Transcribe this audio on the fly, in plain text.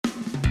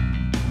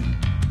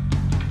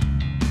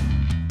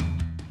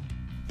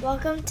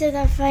Welcome to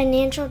the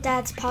Financial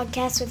Dads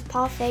Podcast with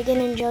Paul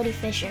Fagan and Jody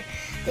Fisher.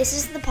 This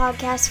is the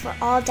podcast for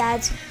all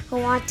dads who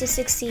want to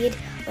succeed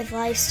with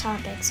life's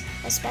topics,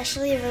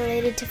 especially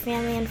related to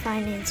family and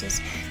finances.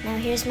 Now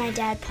here's my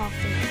dad, Paul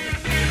Fagan.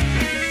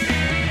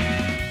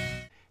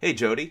 Hey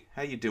Jody,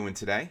 how you doing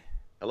today?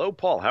 Hello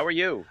Paul, how are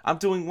you? I'm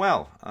doing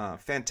well,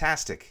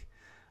 fantastic.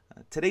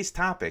 Today's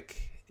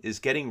topic is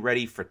getting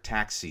ready for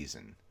tax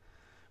season.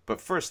 But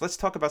first, let's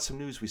talk about some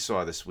news we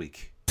saw this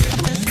week.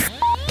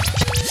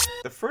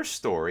 The first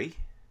story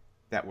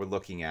that we're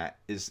looking at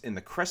is in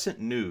the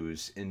Crescent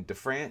News in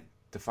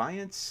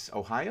Defiance,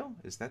 Ohio?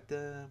 Is that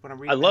what I'm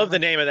reading? I love the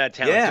name of that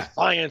town. Yeah.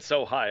 Defiance,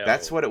 Ohio.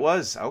 That's what it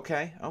was.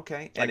 Okay.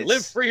 And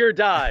live free or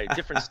die,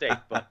 different state,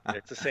 but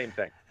it's the same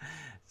thing.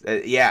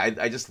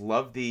 I just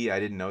love I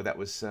didn't know that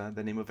was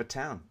the name of a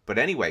town. But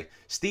anyway,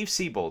 Steve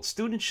Siebold,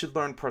 students should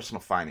learn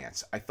personal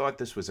finance. I thought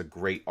this was a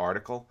great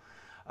article.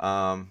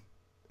 And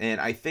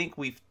I think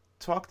we've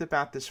talked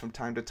about this from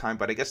time to time,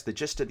 but I guess the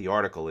gist of the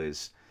article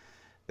is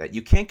that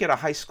you can't get a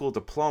high school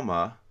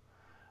diploma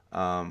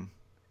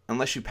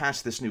unless you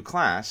pass this new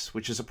class,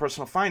 which is a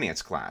personal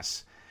finance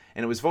class.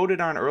 And it was voted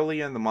on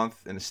earlier in the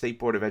month in the State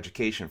Board of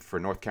Education for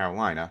North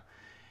Carolina.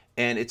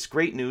 And it's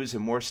great news,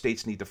 and more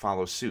states need to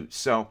follow suit.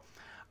 So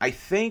I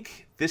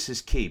think this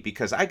is key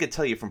because I could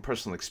tell you from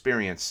personal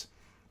experience,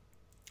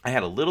 I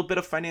had a little bit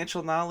of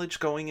financial knowledge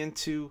going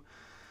into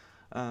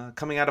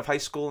coming out of high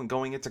school and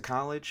going into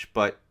college,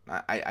 but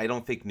I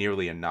don't think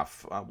nearly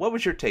enough. What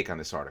was your take on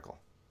this article?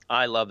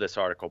 I love this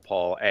article,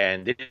 Paul,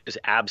 and it is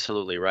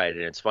absolutely right.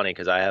 And it's funny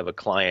because I have a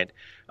client,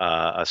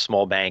 a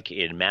small bank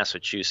in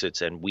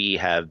Massachusetts, and we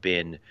have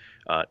been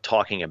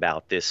talking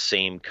about this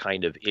same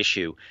kind of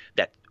issue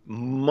that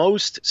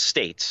most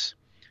states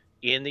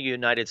in the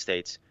United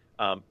States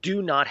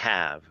do not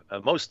have.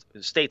 Most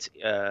states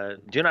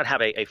do not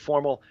have a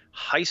formal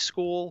high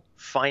school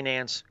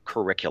finance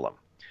curriculum.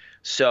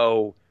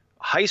 So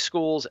high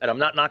schools, and I'm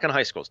not knocking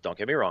high schools, don't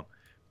get me wrong,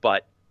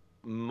 but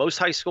most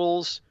high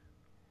schools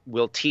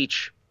will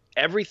teach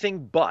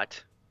everything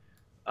but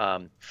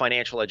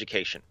financial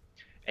education.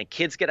 And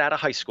kids get out of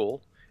high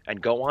school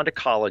and go on to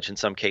college in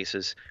some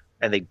cases,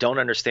 and they don't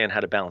understand how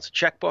to balance a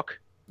checkbook,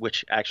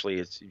 which actually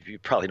is you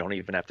probably don't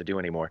even have to do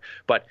anymore,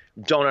 but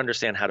don't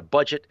understand how to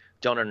budget,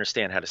 don't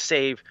understand how to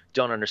save,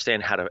 don't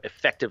understand how to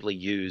effectively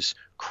use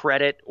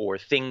credit or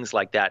things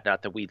like that.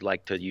 Not that we'd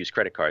like to use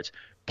credit cards.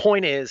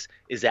 Point is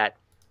that,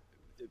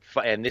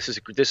 and this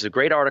is a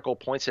great article,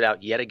 points it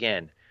out yet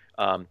again,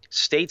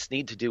 states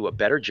need to do a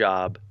better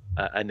job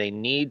and they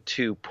need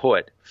to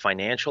put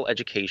financial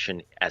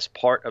education as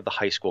part of the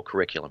high school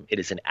curriculum. It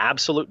is an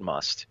absolute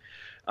must.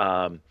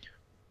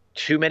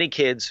 Too many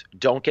kids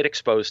don't get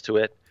exposed to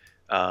it.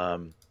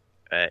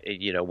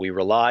 We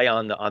rely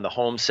on the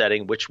home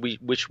setting, which we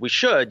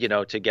should,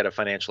 to get a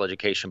financial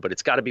education, but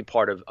it's got to be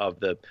part of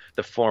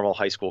the formal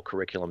high school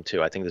curriculum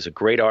too. I think there's a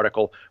great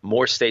article.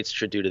 More states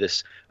should do to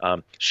this.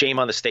 Shame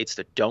on the states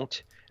that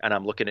don't. And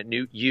I'm looking at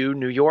New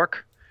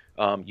York.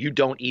 You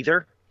don't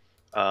either.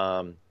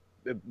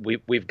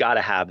 We've got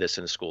to have this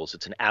in the schools.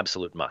 It's an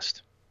absolute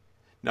must.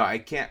 No, I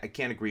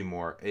can't agree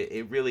more.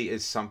 It really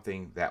is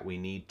something that we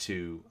need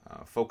to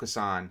focus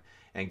on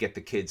and get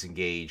the kids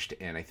engaged,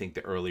 and I think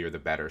the earlier the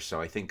better. So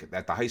I think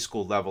at the high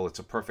school level, it's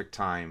a perfect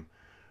time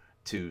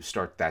to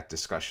start that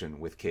discussion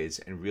with kids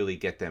and really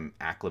get them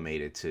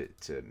acclimated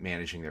to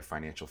managing their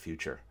financial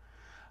future.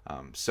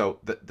 So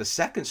the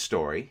second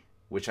story,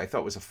 which I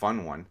thought was a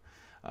fun one,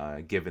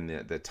 given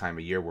the time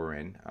of year we're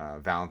in,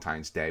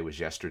 Valentine's Day was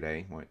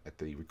yesterday at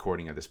the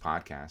recording of this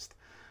podcast.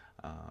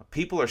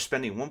 People are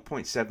spending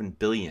 $1.7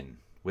 billion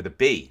with a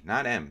B,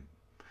 not M,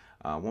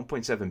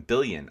 $1.7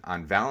 billion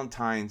on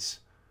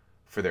Valentine's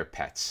for their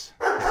pets.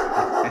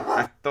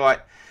 I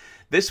thought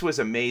this was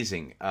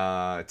amazing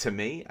to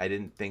me. I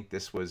didn't think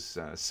this was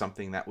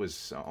something that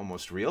was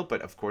almost real,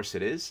 but of course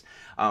it is.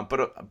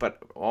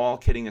 But all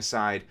kidding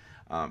aside,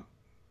 I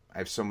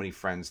have so many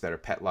friends that are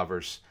pet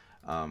lovers,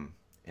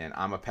 and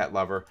I'm a pet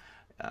lover.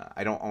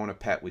 I don't own a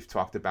pet. We've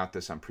talked about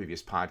this on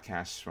previous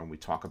podcasts when we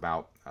talk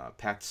about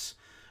pets.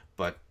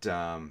 But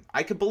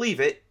I could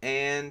believe it,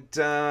 and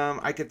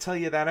I could tell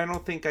you that I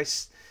don't think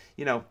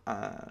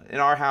in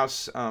our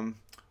house,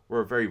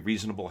 we're a very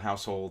reasonable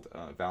household.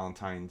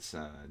 Valentine's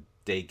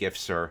Day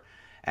gifts are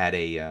at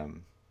I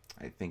don't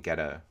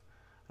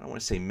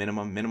want to say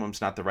minimum. Minimum's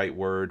not the right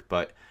word,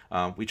 but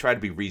we try to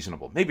be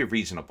reasonable. Maybe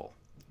reasonable.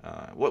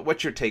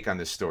 What's your take on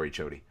this story,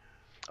 Jody?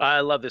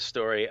 I love this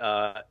story.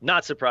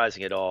 Not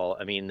surprising at all.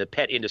 I mean, the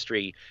pet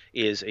industry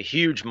is a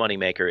huge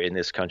moneymaker in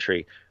this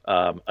country.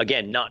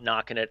 Again, not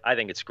knocking it. I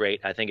think it's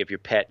great. I think if your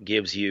pet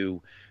gives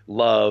you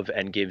love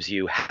and gives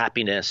you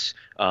happiness,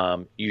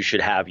 you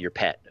should have your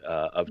pet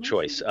of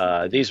choice.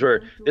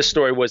 This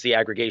story was the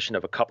aggregation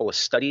of a couple of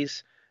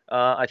studies,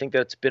 I think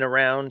that's been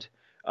around.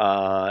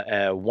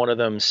 One of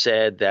them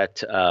said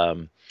that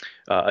a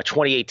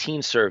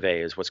 2018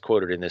 survey is what's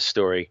quoted in this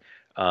story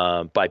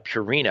by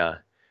Purina,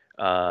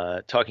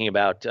 talking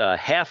about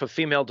half of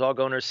female dog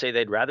owners say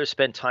they'd rather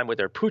spend time with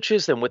their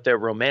pooches than with their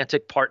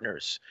romantic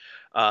partners.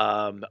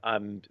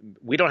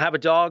 We don't have a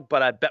dog,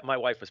 but I bet my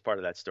wife was part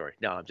of that story.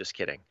 No, I'm just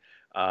kidding.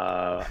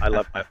 I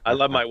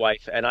love my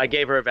wife, and I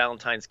gave her a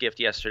Valentine's gift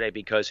yesterday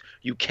because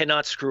you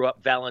cannot screw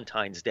up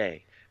Valentine's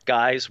Day.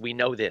 Guys, we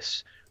know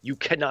this. You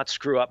cannot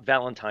screw up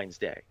Valentine's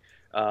Day.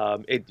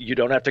 You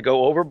don't have to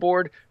go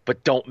overboard,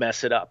 but don't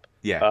mess it up.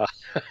 Yeah.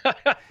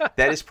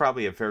 That is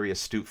probably a very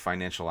astute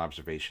financial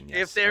observation. Yes.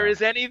 If there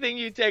is anything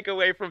you take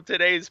away from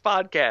today's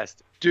podcast,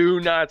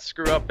 do not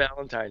screw up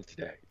Valentine's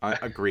Day.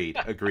 Agreed.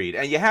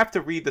 And you have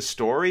to read the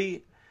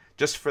story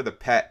just for the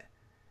pet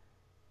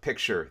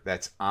picture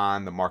that's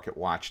on the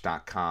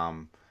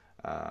marketwatch.com,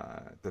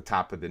 the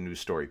top of the news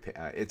story.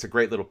 It's a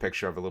great little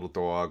picture of a little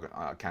dog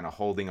kind of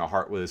holding a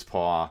heart with his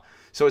paw.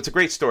 So it's a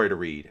great story to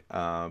read.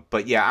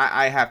 But yeah,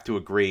 I have to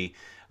agree.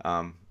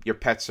 Your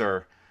pets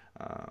are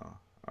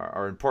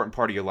an important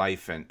part of your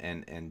life, and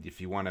if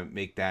you want to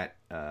make that,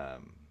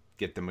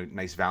 get them a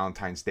nice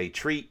Valentine's Day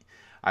treat,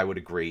 I would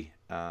agree.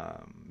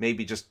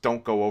 Maybe just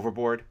don't go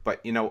overboard,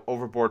 but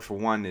overboard for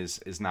one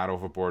is not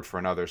overboard for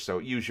another. So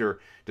use your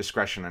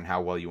discretion on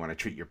how well you want to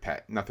treat your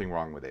pet. Nothing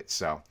wrong with it.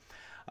 So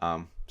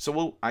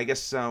we'll, I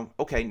guess,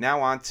 okay,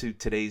 now on to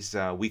today's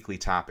weekly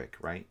topic,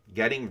 right?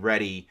 Getting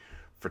ready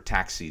for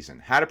tax season,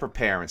 how to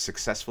prepare and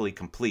successfully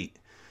complete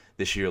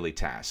this yearly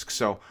task.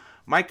 So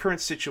my current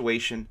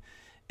situation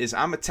is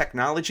I'm a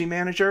technology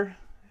manager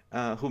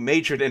who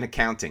majored in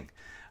accounting.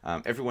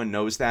 Everyone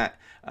knows that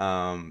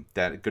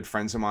good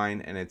friends of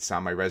mine, and it's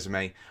on my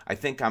resume. I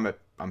think I'm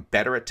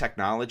better at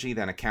technology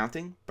than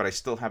accounting, but I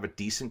still have a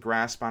decent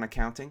grasp on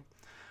accounting.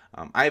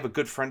 I have a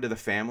good friend of the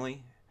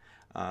family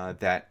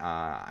that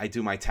I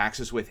do my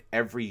taxes with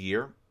every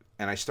year,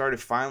 and I started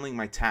filing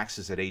my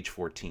taxes at age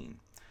 14.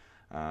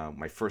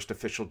 My first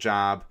official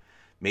job,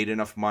 made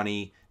enough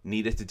money,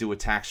 needed to do a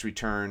tax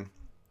return.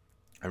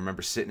 I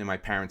remember sitting in my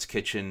parents'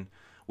 kitchen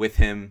with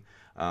him.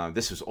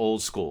 This was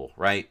old school,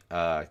 right?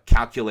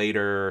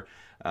 Calculator,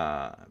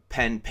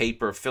 pen,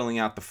 paper, filling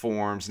out the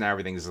forms, and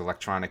everything is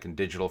electronic and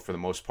digital for the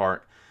most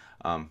part,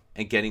 and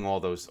getting all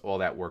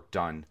that work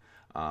done,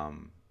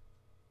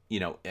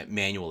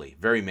 manually,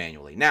 very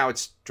manually. Now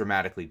it's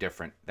dramatically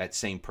different. That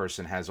same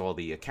person has all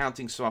the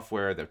accounting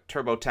software, the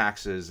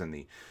TurboTaxes, and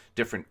the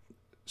different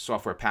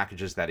software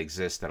packages that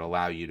exist that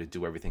allow you to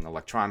do everything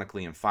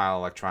electronically and file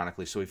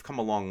electronically. So we've come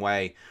a long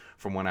way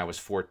from when I was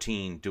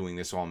 14 doing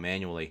this all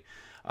manually.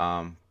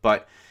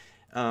 But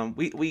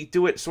we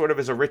do it sort of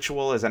as a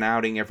ritual, as an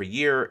outing every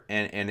year,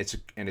 and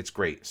it's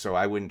great. So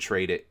I wouldn't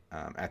trade it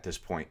at this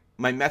point.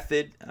 My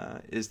method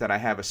is that I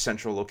have a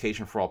central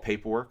location for all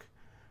paperwork.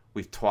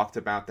 We've talked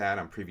about that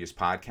on previous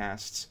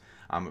podcasts.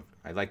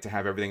 I like to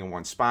have everything in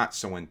one spot,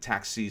 so when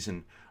tax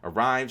season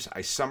arrives,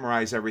 I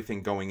summarize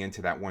everything going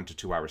into that 1 to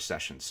 2 hour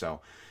session. So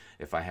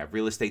if I have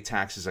real estate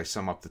taxes, I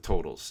sum up the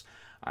totals.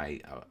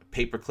 I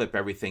paperclip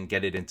everything,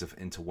 get it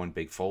into one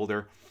big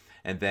folder,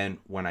 and then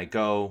when I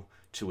go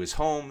to his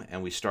home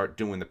and we start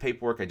doing the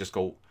paperwork, I just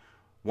go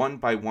one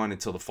by one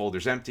until the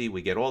folder's empty.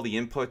 We get all the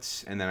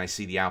inputs, and then I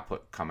see the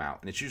output come out,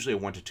 and it's usually a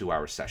 1 to 2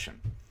 hour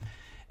session.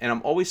 And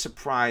I'm always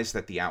surprised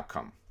at the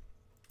outcome,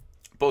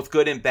 both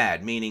good and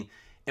bad, meaning,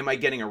 am I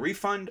getting a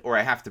refund or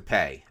I have to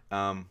pay?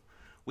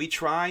 We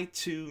try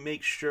to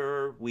make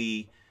sure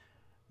we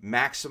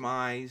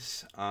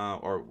maximize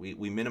or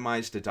we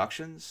minimize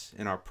deductions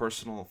in our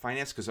personal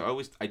finance, because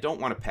I don't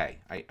want to pay.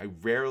 I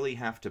rarely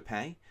have to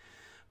pay,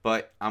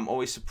 but I'm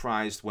always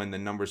surprised when the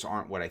numbers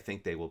aren't what I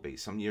think they will be.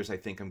 Some years I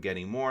think I'm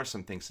getting more,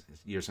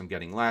 years I'm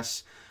getting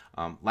less.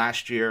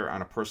 Last year,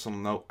 on a personal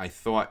note, I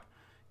thought,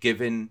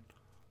 given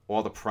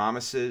all the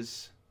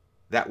promises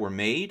that were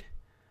made,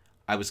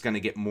 I was going to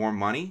get more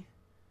money,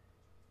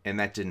 and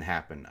that didn't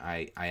happen.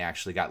 I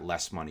actually got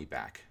less money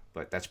back,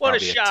 but that's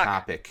probably a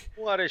topic.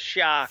 What a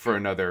shock for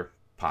another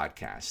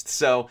podcast.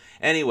 So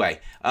anyway,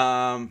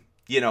 when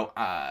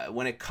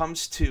it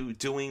comes to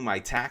doing my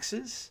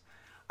taxes,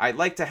 I'd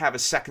like to have a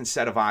second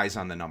set of eyes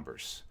on the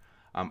numbers.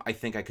 I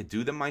think I could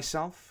do them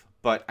myself,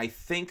 but I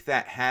think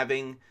that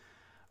having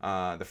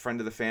the friend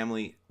of the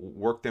family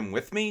work them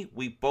with me,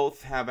 we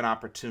both have an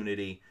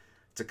opportunity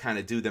to kind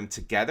of do them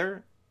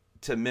together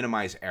to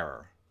minimize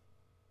error.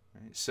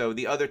 So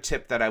the other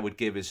tip that I would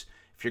give is,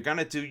 if you're going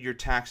to do your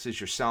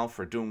taxes yourself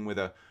or do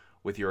them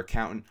with your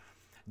accountant,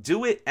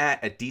 do it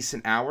at a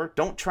decent hour.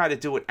 Don't try to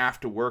do it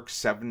after work,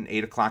 7,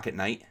 8 o'clock at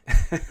night.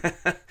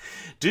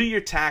 Do your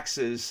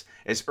taxes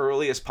as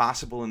early as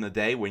possible in the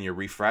day when you're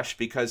refreshed,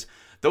 because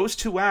those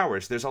 2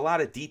 hours, there's a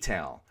lot of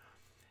detail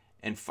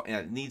and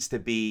needs to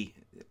be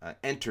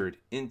entered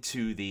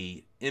into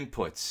the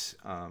inputs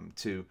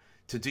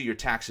to do your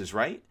taxes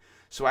right.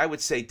 So I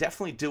would say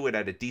definitely do it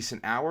at a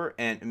decent hour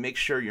and make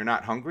sure you're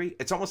not hungry.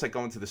 It's almost like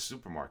going to the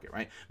supermarket,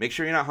 right? Make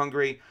sure you're not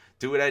hungry.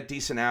 Do it at a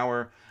decent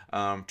hour.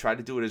 Try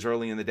to do it as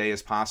early in the day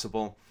as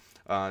possible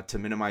to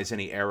minimize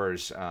any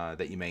errors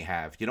that you may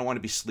have. You don't want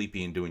to be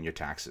sleepy in doing your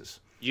taxes.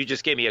 You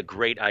just gave me a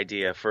great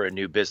idea for a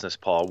new business,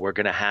 Paul. We're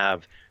going to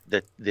have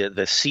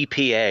the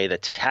CPA, the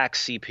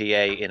tax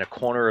CPA, in a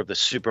corner of the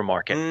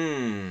supermarket,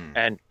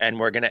 and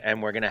we're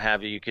gonna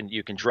have you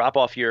can drop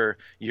off your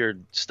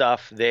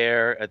stuff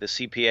there at the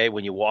CPA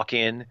when you walk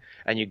in,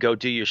 and you go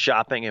do your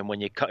shopping, and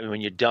when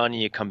you're done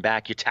and you come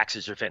back, your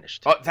taxes are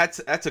finished. Oh, that's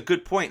a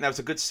good point. And that was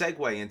a good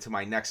segue into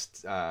my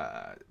next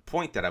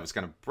point that I was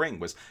going to bring.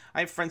 Was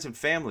I have friends and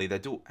family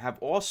that do have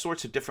all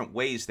sorts of different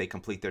ways they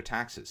complete their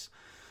taxes.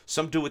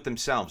 Some do it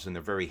themselves and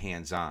they're very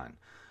hands-on.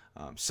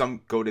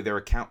 Some go to their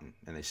accountant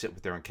and they sit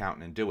with their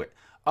accountant and do it.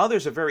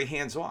 Others are very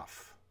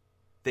hands-off.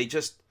 They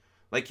just,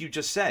 like you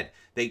just said,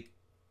 they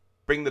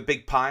bring the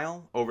big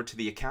pile over to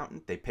the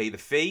accountant, they pay the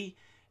fee,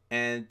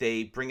 and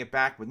they bring it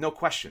back with no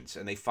questions,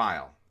 and they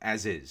file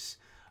as is.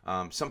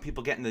 Some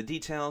people get in the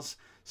details,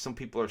 some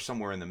people are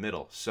somewhere in the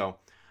middle. So,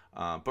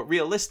 but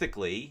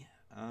realistically,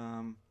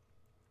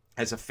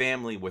 as a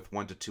family with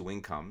 1 to 2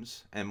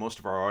 incomes, and most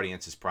of our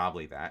audience is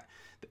probably that,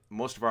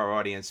 most of our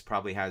audience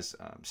probably has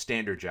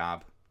standard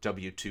job,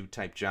 W-2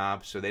 type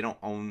job, so they don't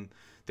own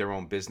their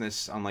own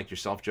business, unlike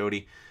yourself,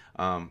 Jody,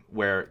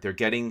 where they're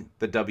getting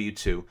the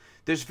W-2.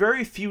 There's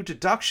very few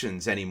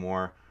deductions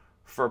anymore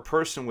for a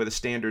person with a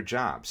standard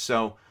job.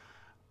 So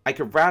I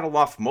could rattle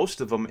off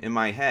most of them in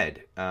my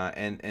head,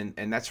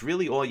 and that's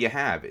really all you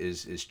have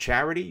is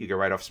charity. You can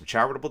write off some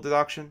charitable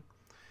deduction,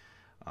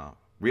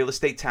 real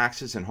estate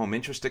taxes and home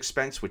interest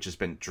expense, which has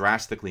been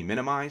drastically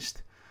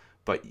minimized,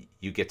 but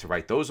you get to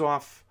write those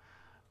off.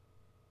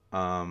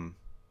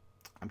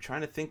 I'm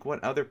trying to think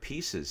what other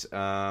pieces.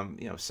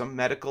 Some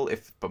medical,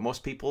 but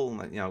most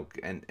people,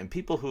 and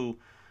people who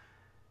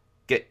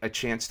get a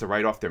chance to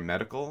write off their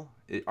medical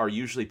are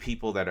usually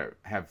people that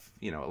have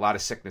a lot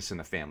of sickness in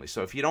the family.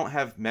 So if you don't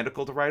have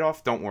medical to write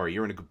off, don't worry,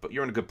 you're in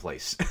a good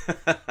place.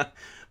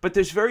 But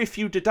there's very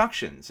few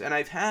deductions, and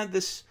I've had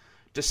this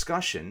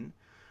discussion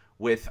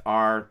with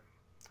our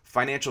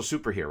financial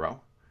superhero,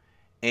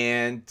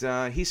 and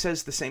he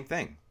says the same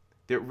thing.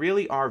 There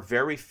really are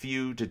very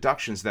few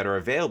deductions that are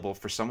available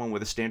for someone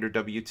with a standard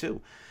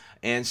W-2.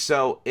 And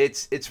so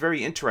it's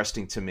very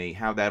interesting to me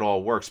how that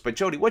all works. But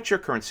Jody, what's your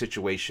current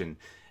situation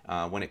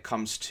when it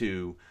comes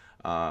to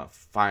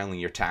filing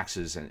your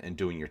taxes and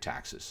doing your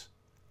taxes?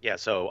 Yeah,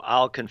 so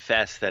I'll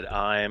confess that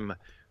I'm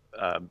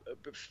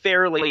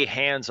fairly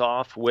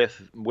hands-off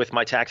with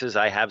my taxes.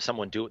 I have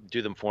someone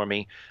do them for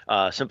me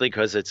simply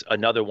because it's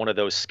another one of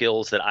those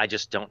skills that I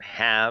just don't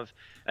have,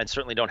 and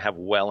certainly don't have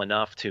well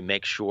enough to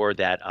make sure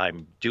that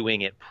I'm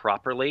doing it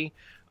properly.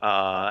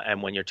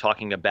 And when you're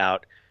talking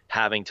about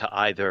having to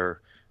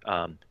either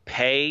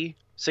pay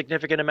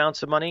significant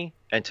amounts of money,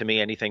 and to me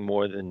anything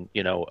more than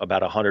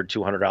about $100,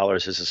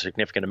 $200 is a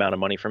significant amount of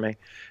money for me,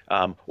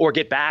 or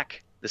get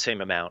back the same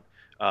amount,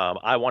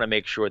 I want to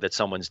make sure that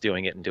someone's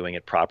doing it and doing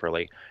it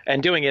properly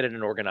and doing it in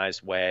an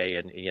organized way.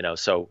 And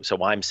so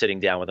I'm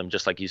sitting down with them,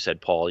 just like you said,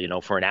 Paul,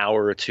 for an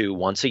hour or two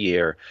once a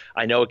year.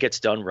 I know it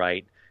gets done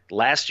right.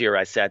 Last year,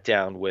 I sat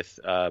down with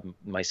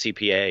my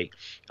CPA,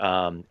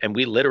 and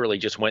we literally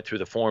just went through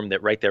the form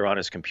that right there on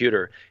his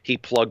computer. He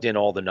plugged in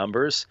all the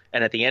numbers,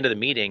 and at the end of the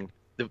meeting,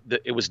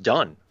 it was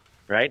done,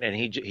 right? And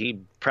he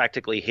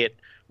practically hit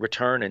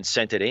return and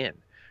sent it in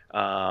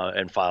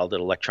and filed it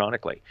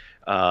electronically.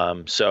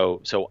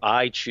 So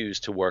I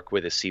choose to work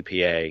with a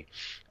CPA.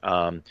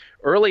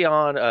 Early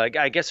on,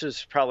 I guess it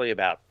was probably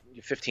about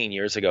 15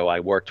 years ago,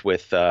 I worked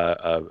with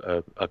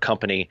a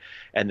company,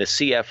 and the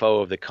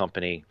CFO of the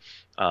company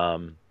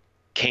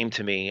came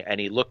to me, and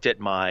he looked at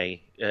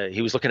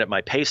he was looking at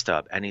my pay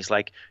stub, and he's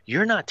like,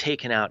 "You're not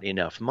taking out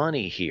enough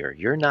money here.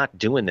 You're not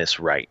doing this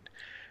right."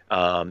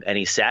 And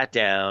he sat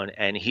down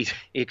and he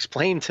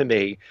explained to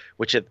me,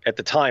 which at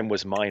the time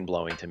was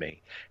mind-blowing to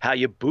me, how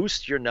you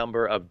boost your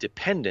number of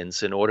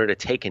dependents in order to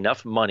take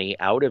enough money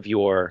out of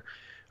your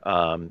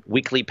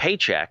weekly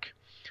paycheck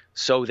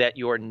so that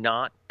you're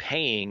not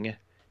paying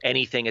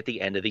anything at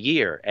the end of the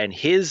year. And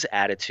his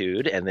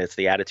attitude, and it's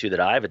the attitude that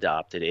I've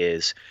adopted,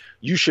 is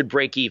you should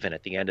break even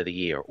at the end of the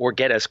year or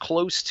get as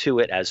close to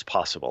it as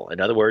possible.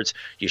 In other words,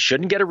 you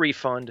shouldn't get a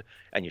refund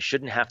and you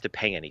shouldn't have to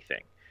pay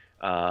anything.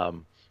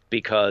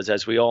 Because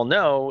as we all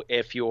know,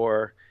 if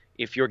you're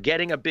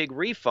getting a big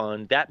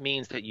refund, that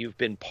means that you've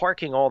been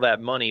parking all that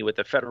money with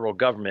the federal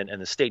government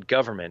and the state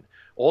government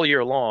all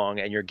year long,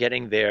 and you're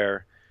getting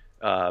their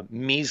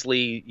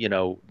measly,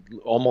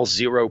 almost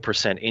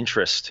 0%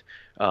 interest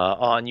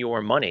on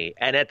your money.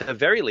 And at the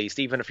very least,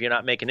 even if you're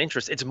not making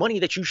interest, it's money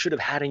that you should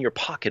have had in your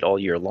pocket all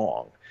year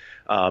long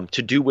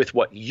to do with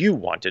what you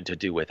wanted to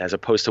do with, as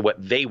opposed to what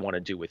they want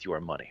to do with your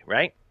money,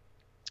 right?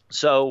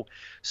 So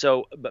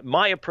but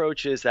my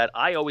approach is that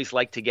I always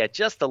like to get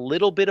just a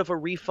little bit of a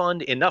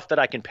refund, enough that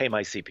I can pay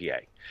my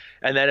CPA.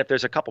 And then if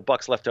there's a couple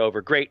bucks left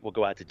over, great, we'll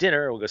go out to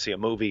dinner, we'll go see a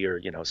movie, or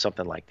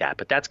something like that.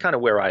 But that's kind of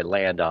where I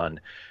land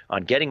on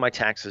getting my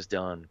taxes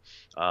done,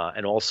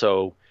 and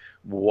also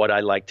what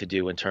I like to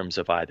do in terms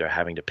of either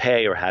having to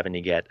pay or having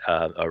to get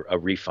a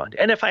refund.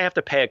 And if I have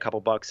to pay a couple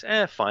bucks,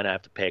 fine, I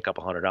have to pay a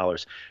couple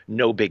 $100,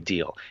 no big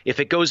deal. If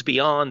it goes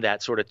beyond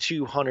that sort of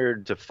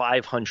 $200 to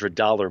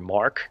 $500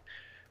 mark,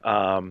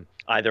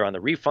 either on the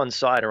refund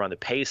side or on the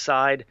pay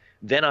side,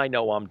 then I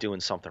know I'm doing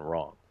something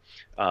wrong.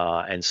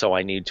 And so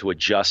I need to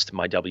adjust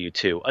my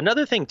W-2.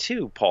 Another thing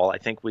too, Paul, I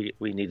think we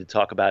need to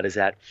talk about is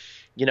that,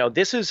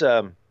 this is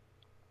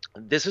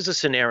a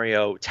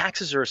scenario.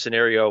 Taxes are a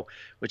scenario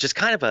which is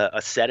kind of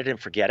a set it and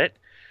forget it.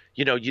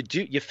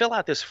 You fill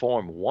out this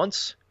form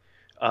once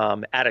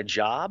at a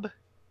job,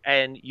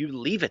 and you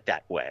leave it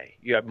that way.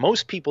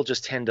 Most people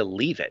just tend to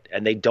leave it,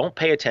 and they don't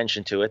pay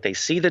attention to it. They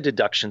see the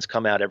deductions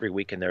come out every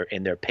week in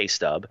their pay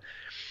stub,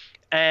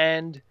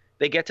 and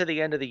they get to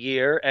the end of the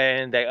year,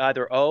 and they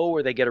either owe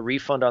or they get a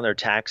refund on their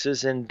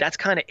taxes, and that's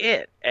kind of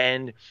it.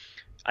 And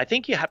I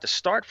think you have to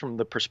start from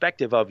the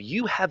perspective of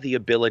you have the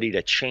ability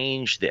to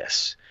change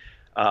this.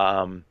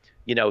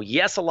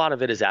 Yes, a lot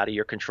of it is out of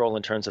your control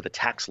in terms of the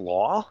tax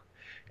law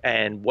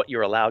and what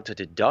you're allowed to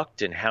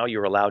deduct and how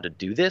you're allowed to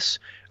do this.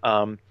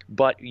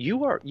 But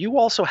you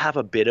also have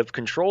a bit of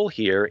control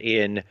here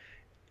in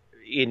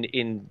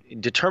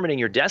determining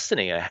your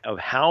destiny of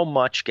how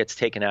much gets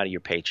taken out of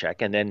your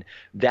paycheck, and then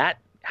that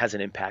has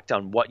an impact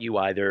on what you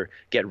either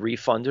get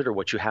refunded or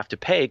what you have to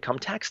pay come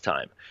tax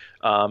time.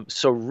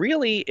 So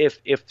really,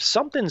 if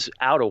something's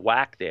out of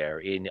whack there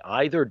in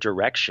either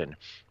direction,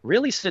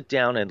 really sit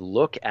down and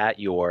look at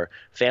your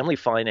family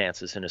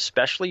finances, and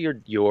especially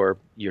your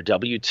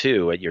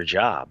W-2 at your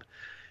job,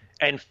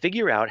 and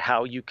figure out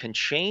how you can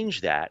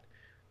change that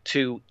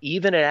to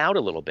even it out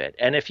a little bit.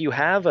 And if you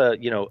have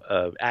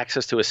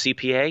access to a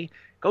CPA,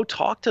 go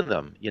talk to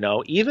them,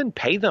 even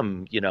pay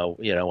them,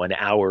 an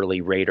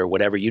hourly rate or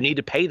whatever you need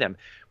to pay them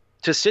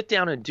to sit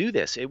down and do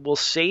this. It will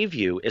save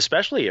you,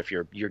 especially if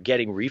you're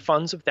getting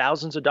refunds of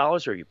thousands of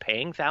dollars or you're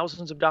paying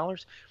thousands of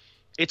dollars.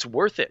 It's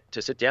worth it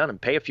to sit down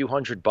and pay a few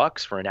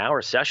 $100 for an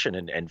hour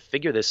session and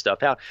figure this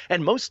stuff out.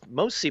 And most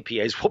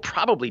CPAs will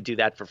probably do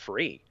that for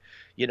free.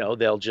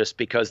 They'll just,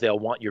 because they'll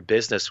want your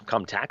business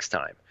come tax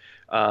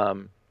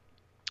time.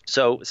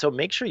 So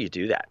make sure you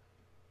do that.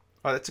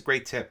 Oh, that's a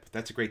great tip.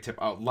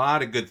 A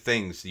lot of good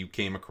things you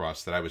came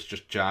across that I was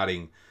just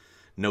jotting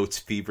notes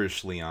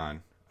feverishly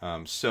on.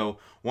 So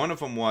one of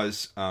them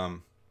was,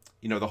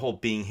 the whole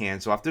being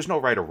hands off. There's no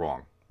right or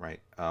wrong, right?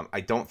 I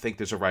don't think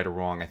there's a right or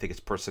wrong. I think it's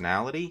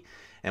personality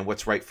and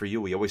what's right for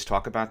you. We always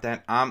talk about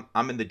that.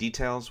 I'm in the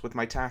details with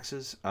my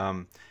taxes,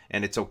 and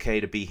it's okay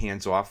to be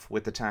hands off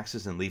with the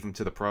taxes and leave them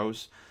to the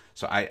pros.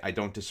 So I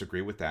don't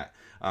disagree with that.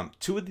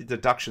 Two of the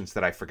deductions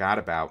that I forgot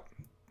about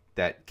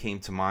that came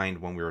to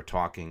mind when we were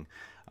talking,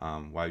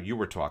 while you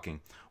were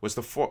talking, was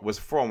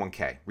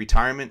 401k.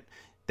 Retirement,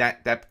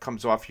 that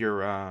comes off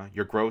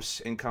your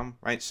gross income,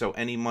 right? So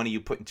any money you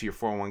put into your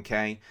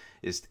 401k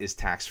is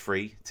tax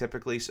free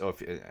typically. So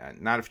if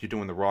not if you're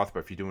doing the Roth,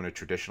 but if you're doing a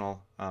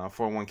traditional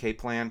 401k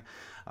plan,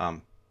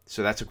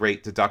 so that's a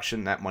great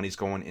deduction. That money's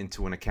going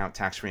into an account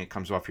tax free. It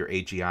comes off your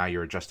AGI,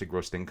 your adjusted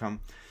gross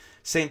income.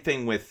 Same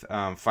thing with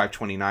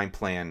 529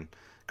 plan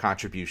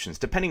contributions,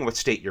 depending on what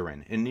state you're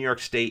in. In New York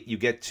State, you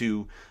get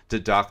to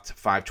deduct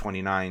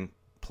 529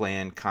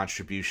 plan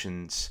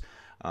contributions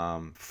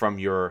from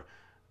your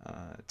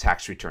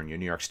tax return, your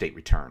New York State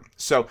return.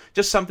 So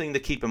just something to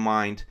keep in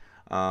mind.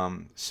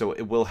 So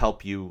it will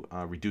help you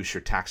reduce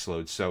your tax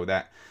load so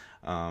that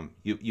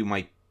you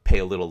might pay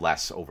a little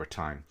less over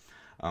time.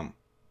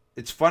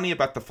 It's funny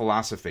about the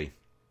philosophy.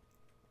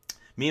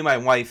 Me and my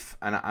wife,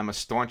 and I'm a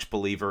staunch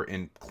believer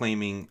in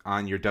claiming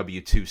on your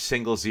W-2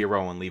 single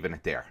zero and leaving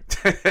it there.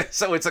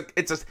 So it's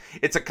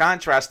a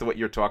contrast to what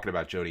you're talking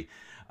about, Jody.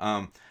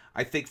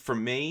 I think for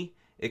me,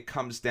 it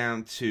comes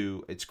down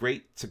to, it's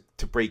great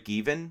to break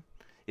even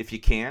if you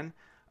can,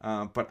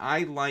 but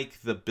I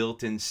like the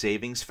built-in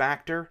savings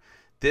factor.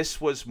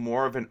 This was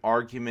more of an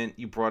argument.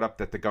 You brought up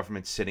that the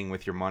government's sitting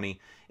with your money.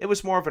 It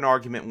was more of an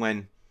argument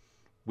when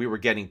we were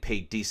getting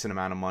paid decent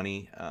amount of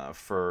money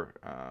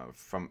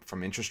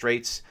from interest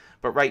rates.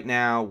 But right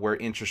now, where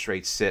interest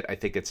rates sit, I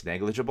think it's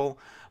negligible.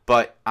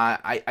 But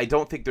I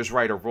don't think there's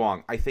right or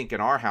wrong. I think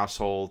in our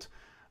household,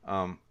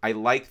 I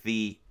like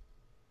the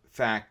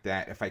fact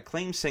that if I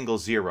claim single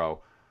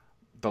zero,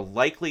 the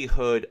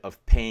likelihood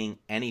of paying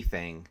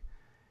anything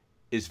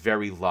is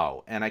very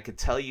low. And I could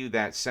tell you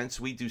that since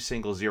we do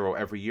single zero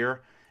every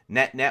year,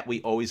 net,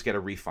 we always get a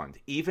refund.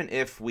 Even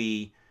if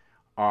we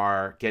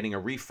are getting a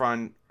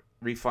refund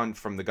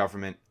from the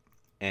government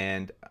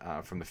and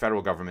from the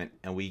federal government,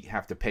 and we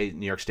have to pay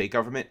New York State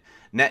government,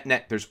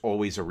 net, there's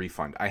always a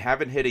refund. I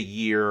haven't hit a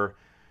year,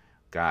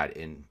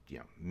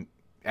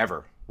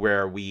 ever,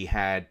 where we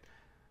had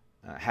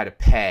to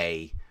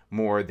pay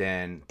more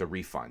than the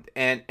refund.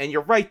 And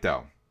you're right,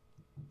 though.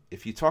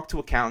 If you talk to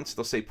accountants,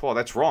 they'll say, Paul,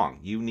 that's wrong.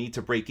 You need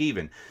to break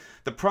even.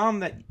 The problem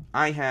that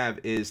I have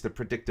is the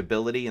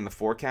predictability in the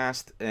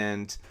forecast,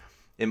 and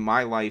in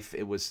my life,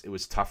 it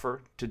was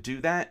tougher to do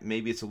that.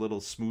 Maybe it's a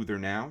little smoother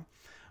now.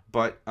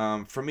 But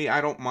for me,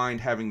 I don't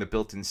mind having the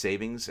built-in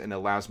savings, and it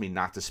allows me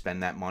not to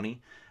spend that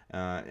money.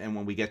 And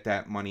when we get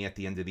that money at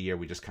the end of the year,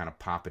 we just kind of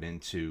pop it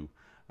into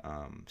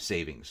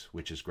savings,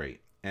 which is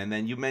great. And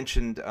then you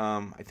mentioned,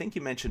 I think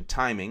you mentioned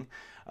timing.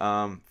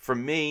 For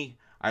me,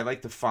 I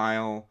like to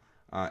file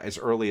as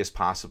early as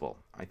possible.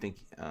 I think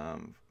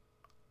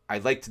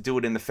I'd like to do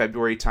it in the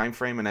February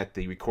timeframe, and at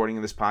the recording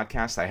of this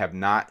podcast, I have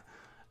not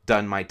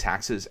done my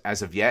taxes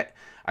as of yet.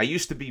 I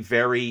used to be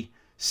very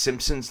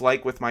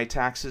Simpsons-like with my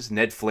taxes.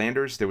 Ned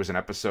Flanders, there was an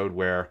episode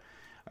where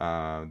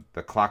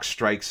the clock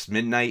strikes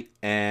midnight,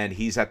 and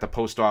he's at the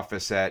post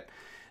office at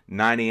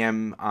 9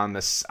 a.m. on the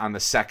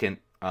 2nd,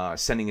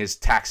 sending his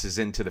taxes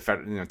into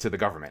the to the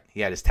government.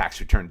 He had his tax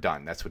return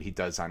done. That's what he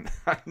does on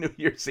New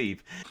Year's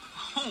Eve.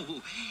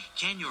 Oh,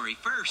 January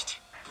 1st.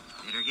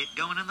 Better get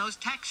going on those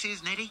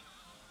taxes, Nettie.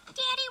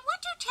 Daddy,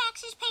 what do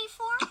taxes pay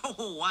for?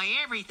 Oh, why,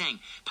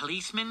 everything.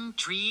 Policemen,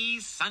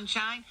 trees,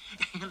 sunshine.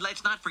 And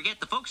let's not forget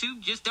the folks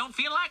who just don't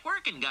feel like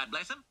working, God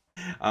bless them.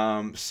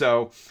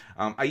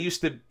 I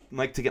used to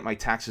like to get my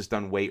taxes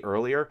done way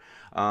earlier,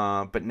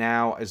 but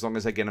now, as long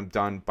as I get them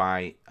done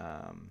by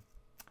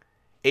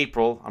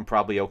April, I'm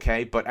probably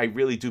okay. But I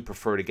really do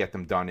prefer to get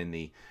them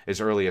done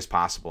as early as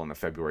possible in the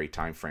February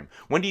timeframe.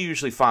 When do you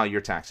usually file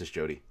your taxes,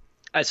 Jody?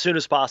 As soon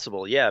as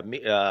possible. Yeah,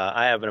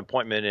 I have an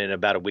appointment in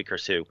about a week or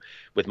two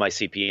with my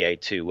CPA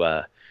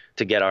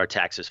to get our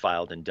taxes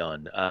filed and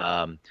done.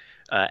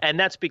 And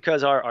that's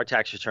because our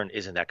tax return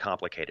isn't that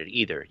complicated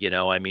either.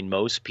 I mean,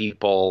 most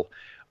people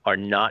are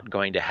not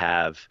going to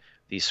have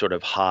these sort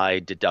of high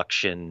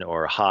deduction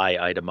or highly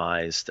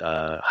itemized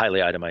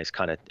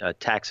kind of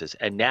taxes.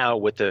 And now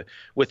with the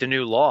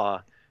new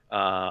law,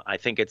 I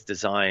think it's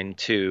designed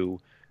to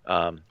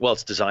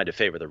it's designed to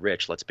favor the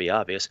rich, let's be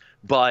obvious.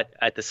 But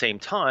at the same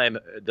time,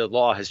 the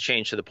law has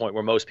changed to the point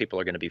where most people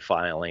are going to be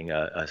filing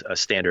a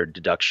standard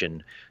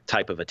deduction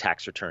type of a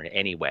tax return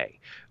anyway.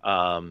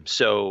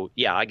 So,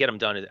 yeah, I get them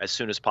done as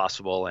soon as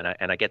possible,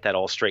 and I get that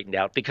all straightened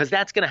out, because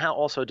that's going to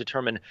also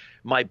determine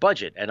my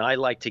budget. And I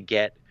like to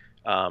get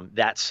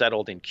that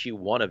settled in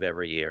Q1 of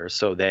every year.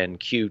 So then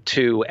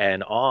Q2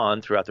 and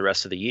on throughout the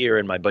rest of the year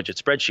in my budget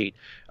spreadsheet,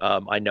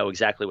 I know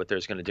exactly what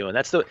there's going to do. And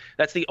that's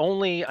the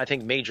only, I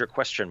think, major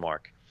question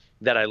mark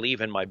that I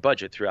leave in my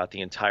budget throughout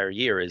the entire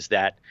year, is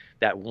that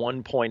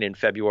one point in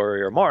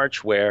February or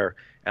March where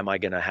am I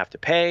going to have to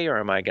pay, or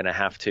am I going to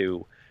have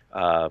to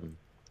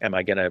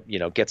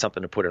get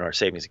something to put in our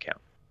savings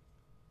account?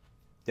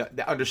 Yeah,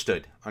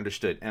 understood.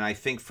 And I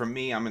think for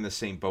me, I'm in the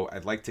same boat.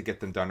 I'd like to get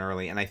them done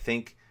early, and I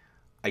think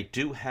I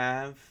do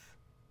have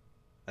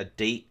a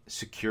date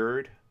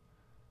secured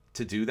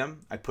to do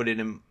them. I put it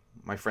in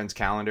my friend's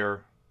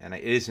calendar, and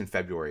it is in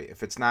February.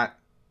 If it's not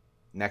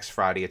next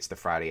Friday, it's the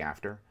Friday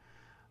after.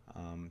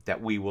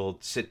 That we will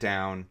sit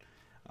down.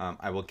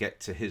 I will get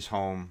to his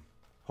home,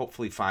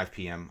 hopefully 5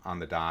 p.m. on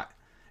the dot,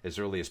 as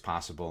early as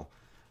possible,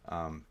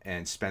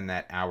 and spend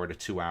that hour to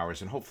 2 hours,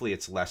 and hopefully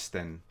it's less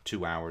than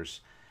 2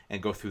 hours,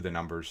 and go through the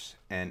numbers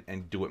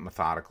and do it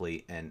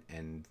methodically.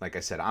 And like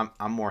I said,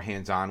 I'm more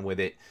hands-on with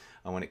it.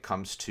 When it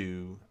comes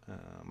to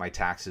my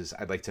taxes,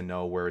 I'd like to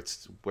know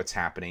what's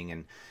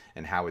happening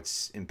and how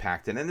it's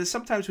impacted. And then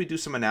sometimes we do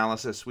some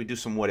analysis. We do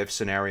some what-if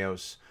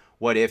scenarios.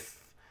 What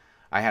if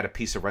I had a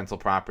piece of rental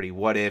property?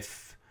 What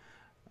if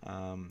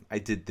I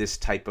did this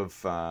type of,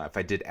 if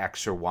I did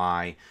X or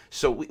Y?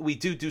 So we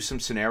do some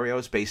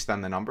scenarios based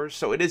on the numbers.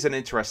 So it is an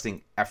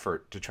interesting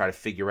effort to try to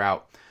figure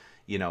out,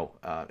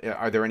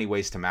 are there any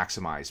ways to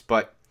maximize?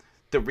 But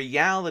the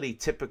reality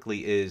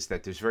typically is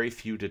that there's very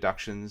few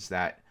deductions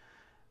that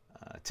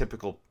a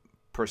typical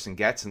person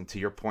gets, and to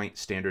your point,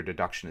 standard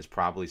deduction is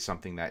probably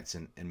something that's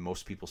in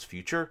most people's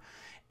future,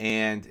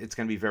 and it's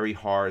going to be very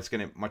hard. It's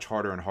going to be much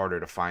harder and harder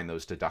to find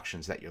those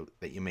deductions that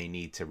you may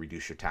need to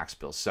reduce your tax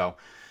bill. So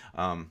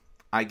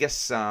I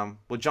guess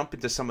we'll jump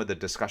into some of the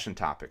discussion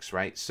topics,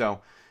 right?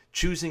 So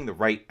choosing the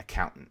right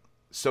accountant.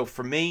 So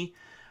for me,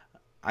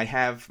 I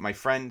have my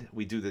friend,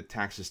 we do the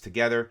taxes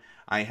together.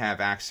 I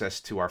have access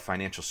to our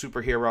financial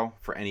superhero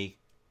for any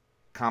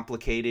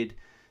complicated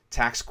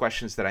tax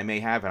questions that I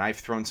may have, and I've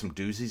thrown some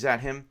doozies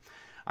at him.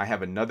 I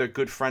have another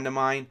good friend of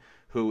mine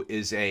who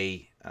is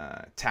a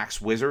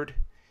tax wizard.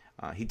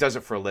 He does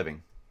it for a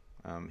living.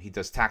 He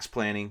does tax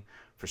planning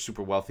for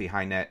super wealthy,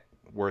 high net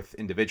worth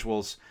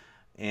individuals,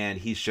 and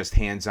he's just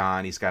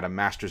hands-on. He's got a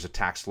master's of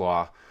tax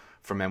law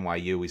from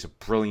NYU. He's a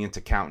brilliant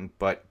accountant,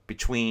 but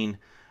between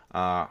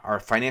our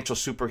financial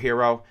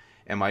superhero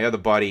and my other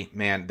buddy,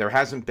 man, there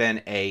hasn't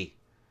been a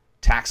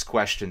tax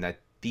question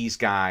that these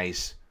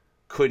guys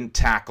couldn't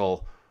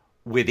tackle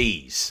with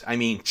ease. I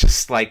mean,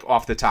 just like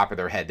off the top of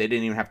their head. They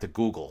didn't even have to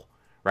Google,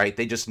 right?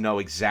 They just know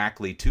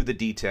exactly to the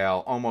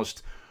detail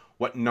almost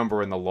what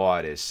number in the law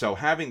it is. So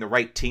having the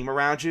right team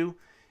around you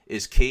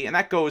is key. And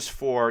that goes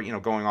for,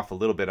 going off a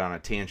little bit on a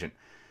tangent,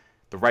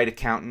 the right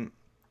accountant,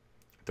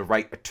 the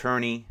right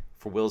attorney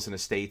for wills and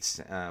estates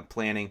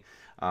planning,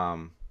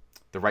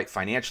 the right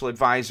financial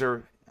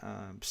advisor.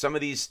 Some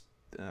of these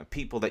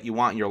people that you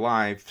want in your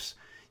lives,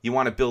 you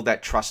want to build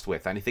that trust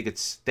with. And I think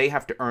they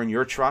have to earn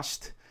your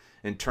trust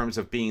in terms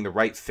of being the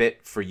right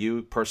fit for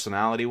you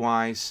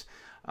personality-wise,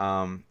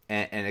 and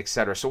et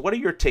cetera. So what are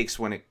your takes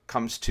when it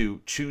comes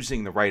to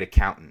choosing the right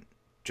accountant,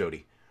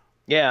 Jody?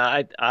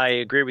 Yeah, I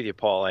agree with you,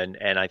 Paul.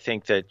 And I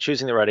think that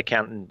choosing the right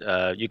accountant,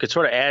 you could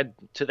sort of add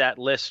to that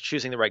list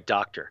choosing the right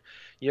doctor.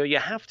 you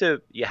have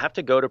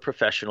to go to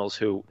professionals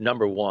who,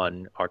 number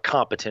one, are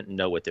competent and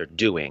know what they're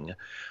doing,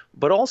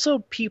 but also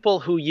people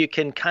who you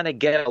can kind of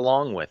get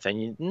along with.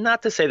 And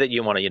not to say that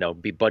you want to,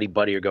 be buddy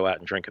buddy or go out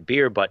and drink a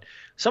beer, but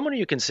someone who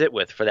you can sit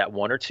with for that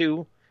 1 or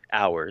 2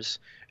 hours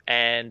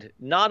and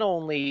not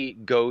only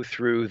go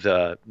through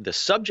the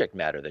subject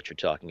matter that you're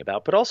talking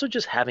about, but also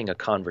just having a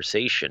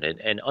conversation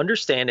and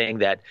understanding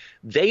that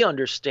they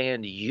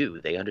understand you,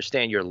 they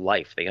understand your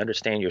life, they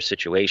understand your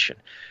situation.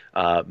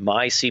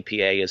 My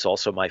CPA is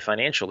also my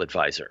financial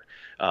advisor.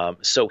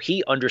 So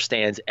he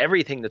understands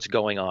everything that's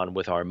going on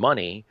with our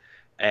money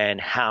and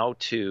how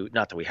to,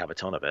 not that we have a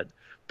ton of it,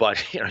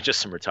 but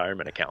just some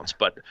retirement accounts.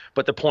 But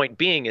the point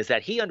being is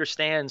that he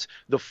understands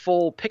the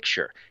full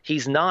picture.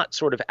 He's not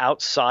sort of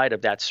outside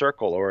of that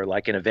circle, or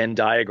like in a Venn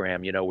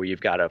diagram, where you've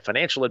got a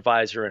financial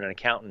advisor and an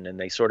accountant, and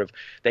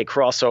they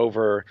cross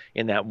over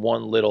in that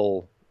one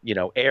little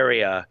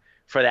area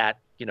for that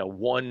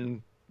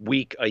 1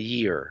 week a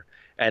year,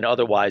 and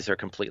otherwise they're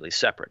completely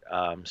separate.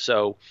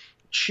 So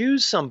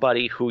choose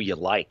somebody who you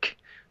like.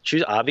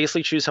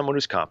 Obviously choose someone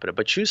who's competent,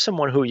 but choose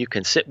someone who you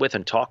can sit with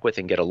and talk with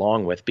and get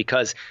along with,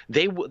 because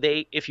they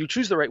if you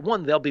choose the right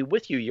one, they'll be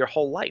with you your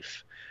whole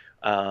life.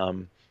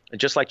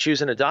 Just like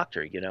choosing a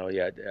doctor,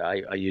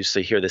 I used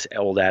to hear this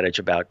old adage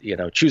about,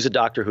 choose a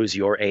doctor who's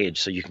your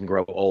age so you can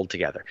grow old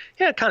together.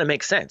 Yeah, it kind of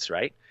makes sense,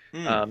 right?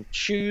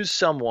 Choose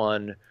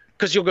someone,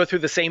 because you'll go through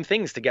the same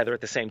things together at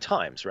the same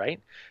times,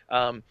 right?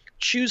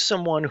 Choose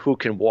someone who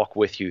can walk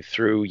with you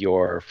through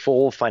your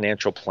full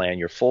financial plan,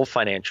 your full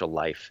financial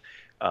life.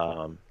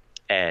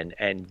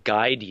 And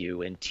guide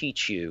you and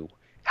teach you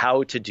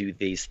how to do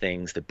these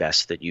things the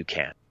best that you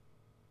can.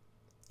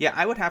 Yeah,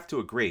 I would have to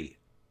agree.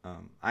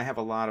 I have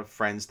a lot of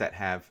friends that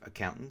have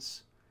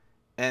accountants,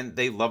 and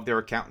they love their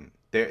accountant.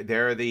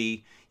 They're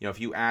the,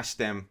 if you ask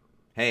them,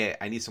 hey,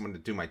 I need someone to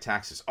do my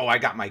taxes. Oh, I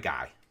got my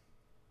guy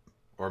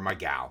or my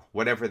gal,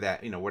 whatever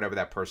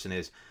that person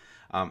is.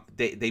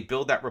 They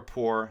build that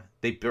rapport.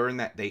 They burn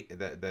that.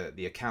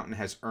 The accountant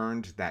has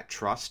earned that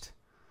trust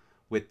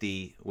with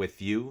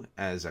you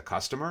as a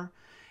customer,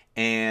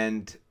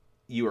 and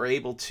you are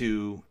able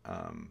to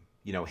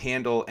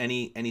handle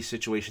any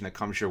situation that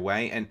comes your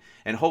way,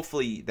 and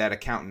hopefully that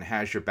accountant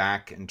has your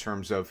back in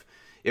terms of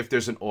if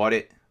there's an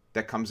audit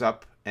that comes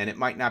up, and it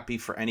might not be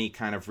for any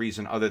kind of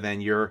reason other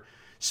than you're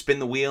spin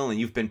the wheel and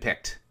you've been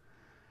picked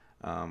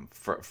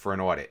for an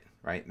audit,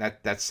 right?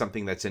 That's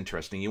something that's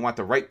interesting. You want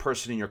the right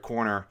person in your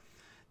corner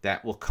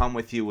that will come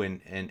with you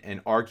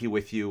and argue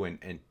with you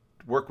and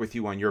work with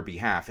you on your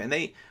behalf. And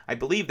I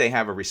believe they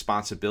have a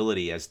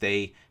responsibility, as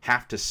they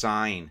have to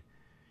sign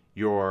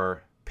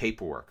your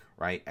paperwork,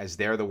 right? As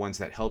they're the ones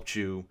that helped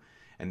you,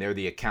 and they're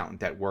the accountant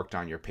that worked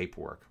on your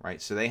paperwork,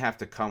 right? So they have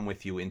to come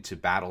with you into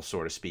battle,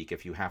 so to speak,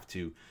 if you have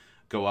to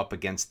go up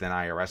against an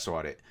IRS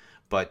audit.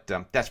 But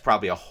that's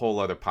probably a whole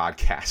other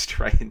podcast,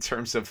 right, in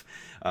terms of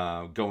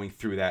going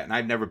through that. And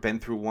I've never been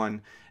through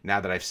one.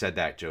 Now that I've said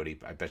that, Jody,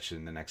 I bet you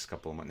in the next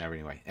couple of months.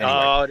 Anyway.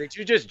 Oh, did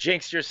you just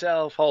jinx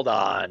yourself? Hold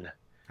on.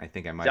 I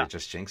think I might have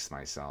just jinxed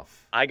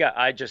myself.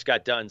 I just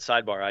got done,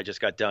 sidebar, I just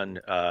got done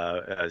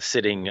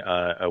sitting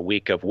a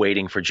week of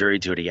waiting for jury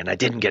duty, and I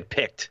didn't get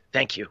picked.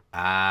 Thank you.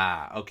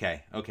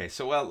 Okay.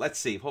 So, well, let's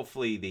see.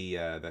 Hopefully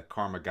the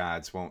karma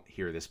gods won't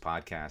hear this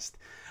podcast,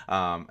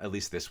 at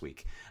least this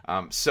week.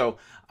 So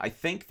I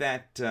think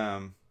that,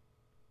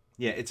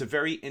 it's a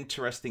very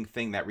interesting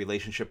thing, that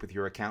relationship with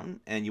your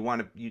accountant, and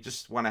you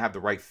just want to have the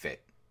right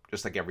fit.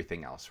 Just like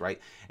everything else,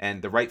 right?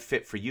 And the right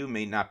fit for you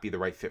may not be the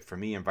right fit for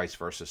me, and vice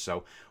versa.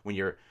 So when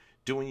you're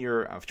doing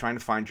trying to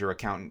find your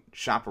accountant,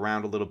 shop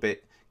around a little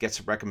bit, get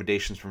some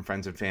recommendations from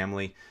friends and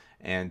family,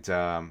 and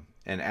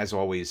as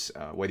always,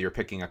 whether you're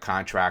picking a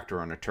contractor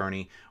or an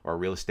attorney or a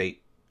real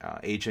estate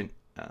agent,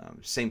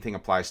 same thing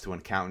applies to an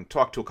accountant.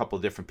 Talk to a couple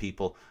of different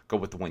people, go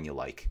with the one you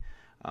like.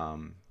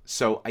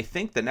 So I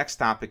think the next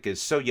topic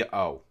is, so you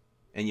owe,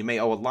 and you may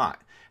owe a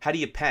lot. How do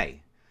you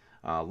pay?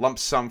 Lump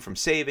sum from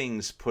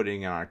savings,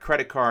 putting it on a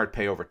credit card,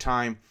 pay over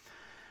time.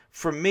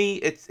 For me,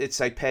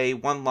 it's I pay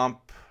one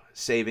lump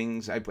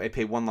savings. I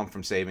pay one lump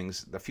from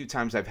savings. The few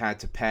times I've had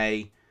to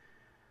pay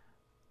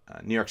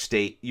New York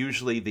State,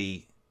 usually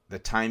the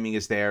timing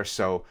is there,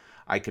 so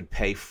I could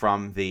pay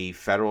from the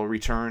federal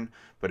return.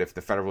 But if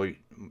the federal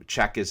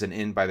check isn't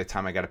in by the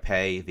time I got to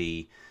pay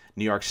the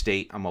New York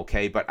State, I'm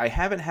okay. But I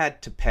haven't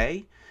had to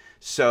pay.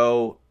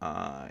 So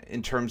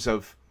in terms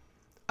of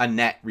a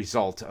net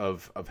result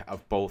of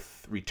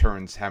both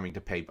returns, having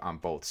to pay on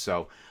both.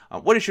 So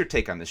what is your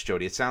take on this,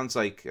 Jody? It sounds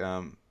like,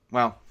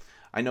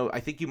 I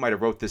think you might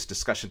have wrote this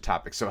discussion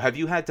topic. So have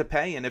you had to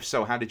pay? And if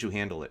so, how did you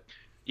handle it?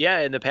 Yeah,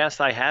 in the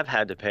past I have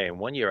had to pay. In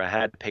 1 year I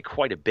had to pay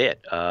quite a bit.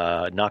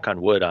 Knock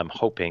on wood, I'm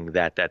hoping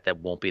that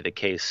won't be the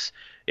case.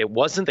 It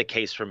wasn't the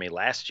case for me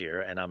last year,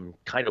 and I'm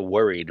kind of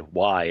worried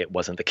why it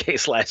wasn't the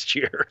case last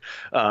year,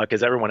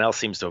 because everyone else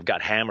seems to have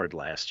got hammered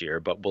last year,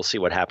 but we'll see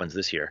what happens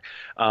this year.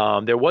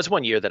 There was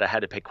 1 year that I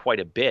had to pay quite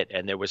a bit,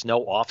 and there was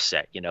no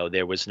offset.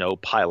 There was no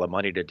pile of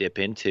money to dip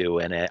into,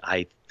 and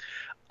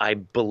I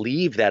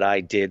believe that I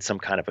did some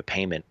kind of a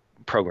payment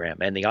program,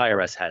 and the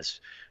IRS has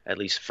at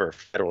least for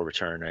federal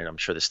return, and I'm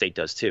sure the state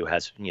does too,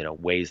 has,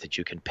 ways that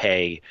you can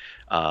pay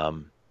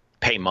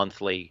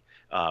monthly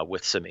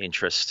with some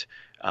interest.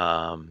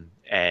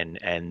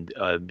 And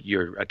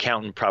your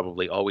accountant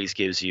probably always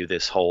gives you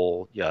this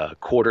whole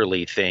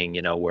quarterly thing,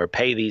 where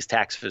pay these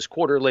taxes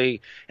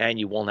quarterly and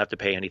you won't have to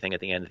pay anything at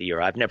the end of the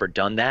year. I've never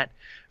done that.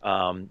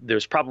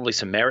 There's probably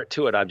some merit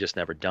to it. I've just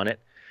never done it.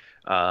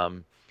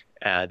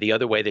 The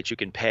other way that you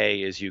can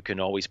pay is you can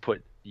always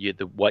put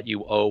what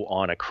you owe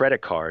on a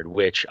credit card,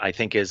 which I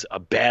think is a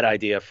bad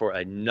idea for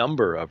a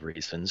number of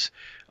reasons.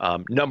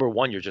 Number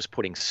one, you're just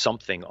putting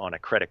something on a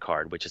credit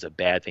card, which is a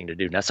bad thing to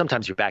do. Now,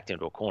 sometimes you're backed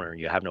into a corner and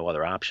you have no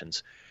other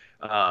options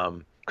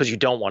because you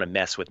don't want to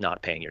mess with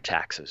not paying your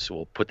taxes. So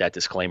we'll put that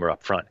disclaimer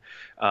up front.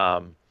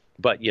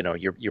 But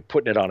you're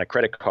putting it on a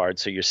credit card,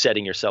 so you're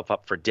setting yourself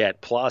up for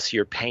debt. Plus,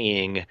 you're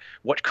paying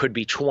what could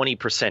be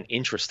 20%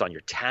 interest on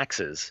your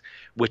taxes,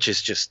 which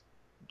is just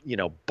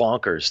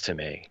bonkers to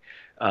me.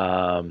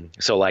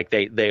 So like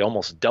they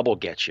almost double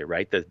get you,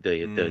 right? The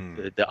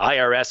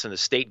IRS and the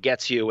state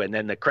gets you, and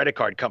then the credit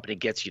card company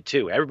gets you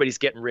too. Everybody's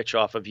getting rich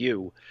off of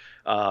you,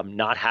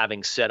 not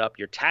having set up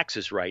your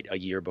taxes right a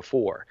year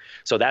before.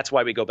 So that's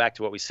why we go back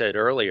to what we said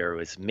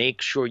earlier: is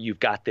make sure you've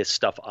got this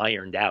stuff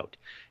ironed out.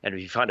 And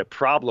if you find a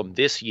problem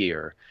this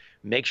year,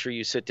 make sure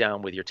you sit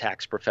down with your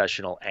tax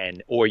professional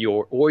or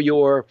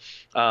your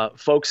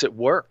folks at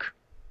work.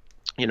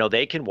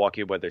 They can walk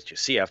you, whether it's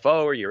your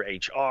CFO or your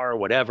HR or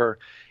whatever.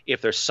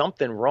 If there's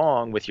something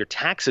wrong with your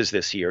taxes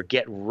this year,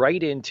 get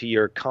right into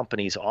your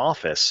company's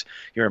office,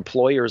 your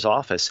employer's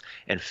office,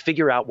 and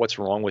figure out what's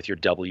wrong with your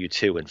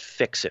W-2 and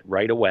fix it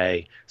right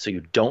away so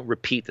you don't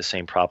repeat the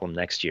same problem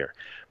next year.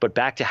 But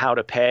back to how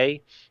to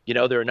pay,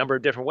 there are a number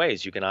of different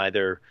ways. You can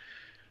either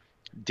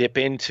dip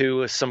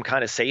into some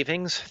kind of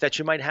savings that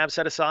you might have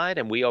set aside.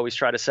 And we always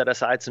try to set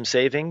aside some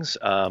savings.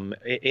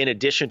 In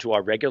addition to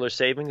our regular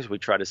savings, we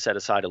try to set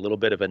aside a little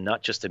bit of a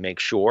nut just to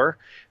make sure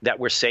that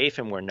we're safe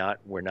and we're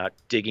not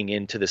digging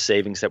into the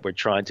savings that we're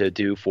trying to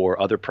do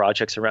for other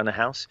projects around the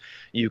house.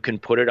 You can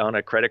put it on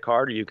a credit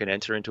card or you can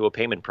enter into a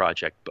payment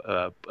project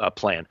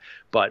plan.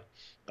 But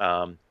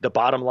the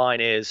bottom line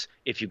is,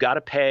 if you got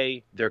to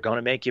pay, they're going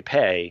to make you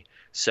pay.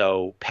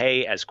 So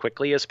pay as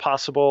quickly as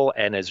possible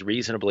and as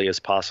reasonably as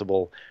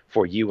possible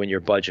for you and your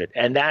budget.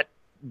 And that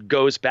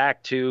goes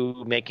back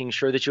to making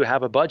sure that you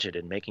have a budget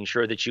and making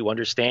sure that you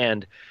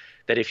understand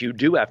that if you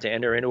do have to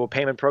enter into a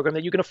payment program,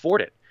 that you can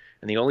afford it.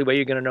 And the only way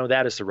you're going to know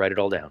that is to write it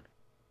all down.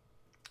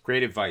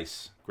 Great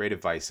advice. Great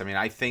advice. I mean,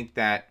 I think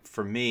that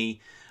for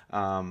me,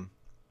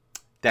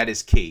 that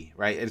is key,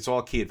 right? It's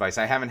all key advice.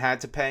 I haven't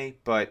had to pay,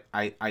 but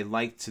I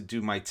like to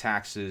do my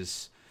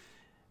taxes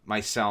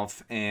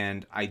myself,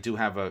 and I do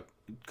have a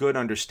good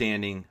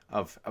understanding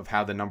of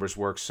how the numbers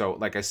work. So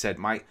like I said,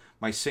 my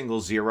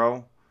single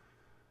zero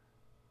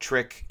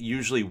trick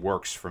usually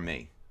works for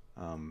me.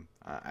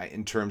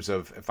 In terms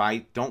of if I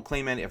don't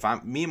claim any,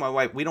 me and my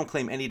wife, we don't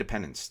claim any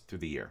dependents through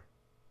the year.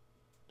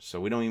 So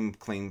we don't even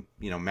claim,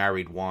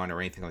 married one or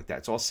anything like that.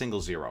 It's all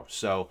single zero.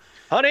 So,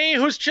 honey,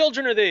 whose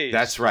children are these?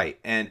 That's right.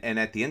 And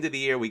at the end of the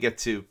year, we get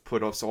to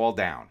put us all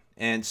down.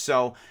 And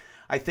so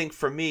I think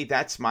for me,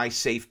 that's my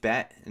safe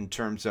bet in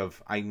terms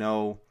of, I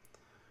know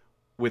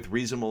with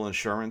reasonable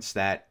insurance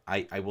that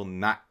I will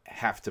not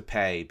have to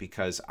pay,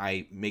 because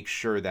I make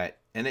sure that,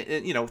 and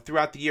it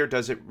throughout the year,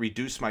 does it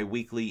reduce my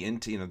weekly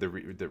into,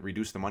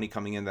 reduce the money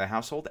coming into the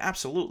household?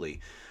 Absolutely.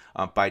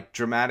 By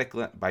dramatic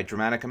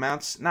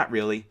amounts? Not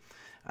really.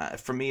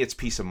 For me, it's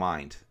peace of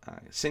mind.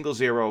 Single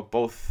zero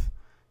both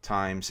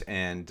times,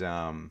 and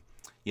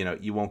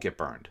you won't get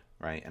burned,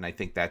 right? And I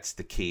think that's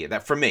the key.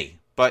 That for me.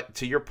 But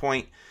to your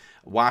point,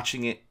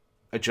 watching it,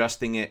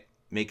 adjusting it,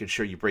 making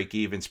sure you break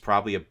even is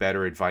probably a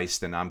better advice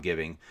than I'm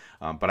giving.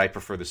 But I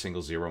prefer the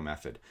single zero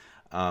method.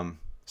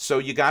 So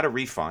you got a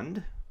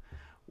refund.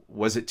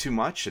 Was it too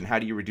much? And how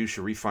do you reduce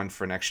your refund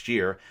for next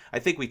year? I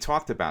think we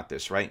talked about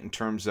this, right? In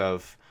terms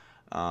of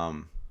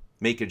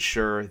making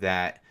sure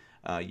that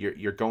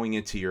you're going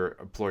into your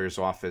employer's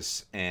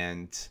office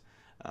and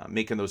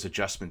making those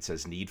adjustments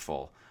as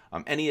needful.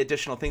 Any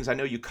additional things? I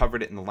know you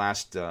covered it in the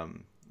last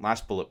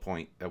bullet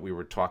point that we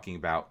were talking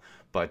about,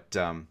 but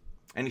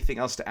anything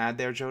else to add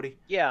there, Jody?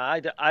 Yeah,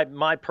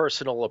 my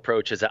personal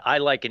approach is that I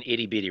like an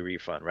itty bitty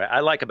refund, right?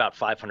 I like about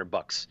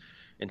 $500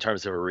 in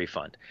terms of a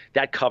refund.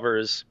 That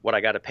covers what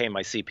I got to pay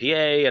my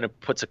CPA, and it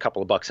puts a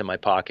couple of bucks in my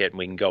pocket, and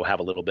we can go have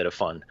a little bit of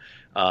fun.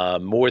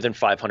 More than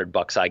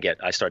 $500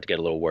 I start to get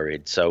a little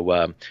worried.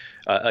 So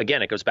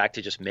again, it goes back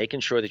to just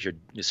making sure that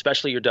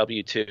especially your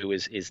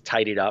W-2 is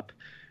tidied up,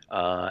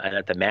 and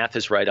that the math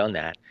is right on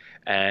that,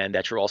 and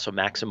that you're also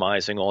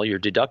maximizing all your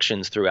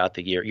deductions throughout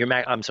the year. You're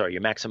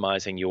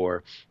maximizing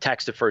your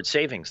tax-deferred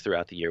savings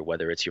throughout the year,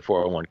 whether it's your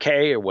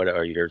 401k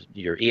or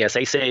your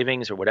ESA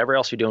savings or whatever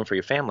else you're doing for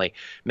your family.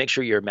 Make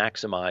sure you're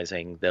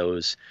maximizing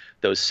those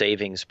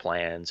savings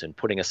plans and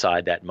putting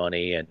aside that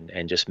money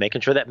and just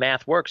making sure that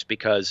math works,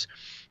 because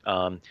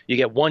you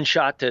get one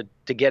shot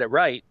to get it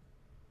right,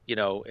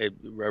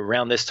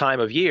 around this time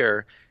of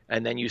year.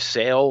 and then you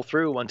sail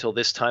through until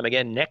this time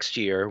again next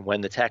year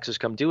when the taxes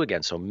come due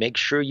again. So make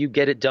sure you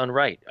get it done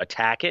right.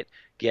 Attack it,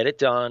 get it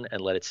done,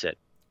 and let it sit.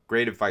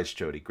 Great advice,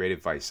 Jody. Great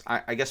advice.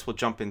 I guess we'll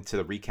jump into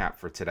the recap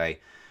for today.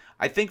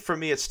 I think for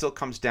me, it still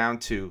comes down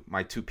to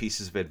my two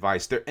pieces of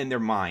advice. They're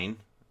mine.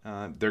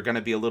 They're going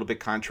to be a little bit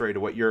contrary to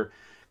what you're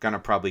going to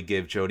probably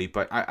give, Jody,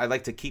 but I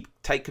like to keep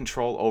tight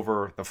control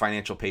over the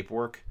financial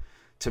paperwork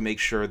to make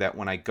sure that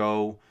when I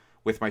go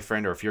with my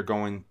friend, or if you're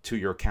going to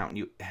your accountant,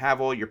 you have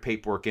all your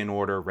paperwork in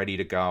order, ready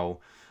to go.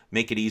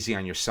 Make it easy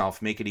on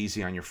yourself, make it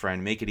easy on your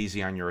friend, make it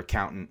easy on your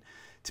accountant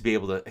to be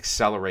able to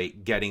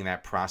accelerate getting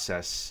that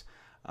process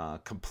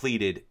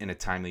completed in a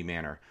timely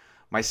manner.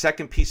 My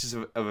second piece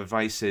of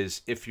advice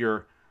is, if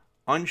you're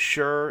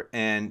unsure,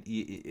 and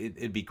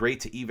it'd be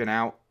great to even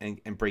out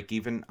and break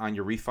even on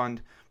your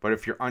refund, but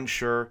if you're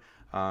unsure,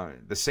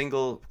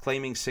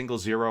 claiming single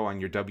zero on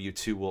your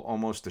W-2 will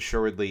almost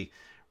assuredly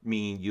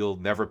mean you'll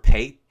never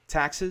pay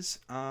taxes.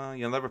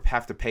 You'll never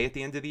have to pay at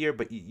the end of the year,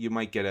 but you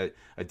might get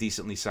a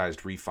decently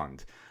sized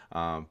refund.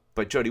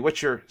 But Jody,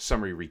 what's your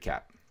summary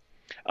recap?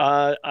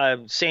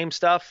 Same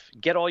stuff.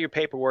 Get all your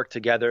paperwork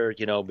together,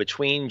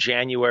 between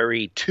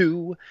January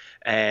 2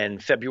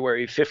 and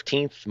February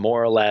 15th,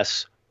 more or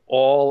less.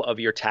 All of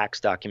your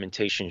tax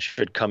documentation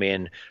should come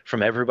in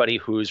from everybody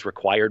who's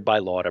required by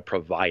law to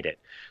provide it.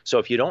 So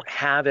if you don't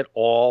have it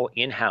all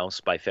in-house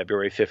by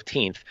February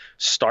 15th,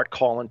 start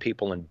calling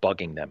people and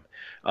bugging them.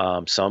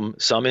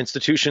 Some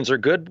institutions are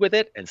good with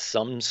it and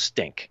some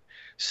stink.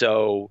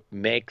 So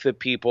make the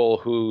people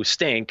who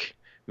stink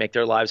make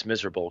their lives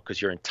miserable,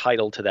 because you're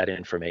entitled to that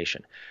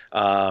information.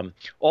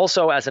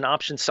 Also, as an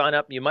option sign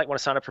up, you might want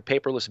to sign up for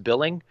paperless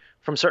billing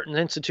from certain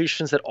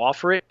institutions that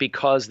offer it,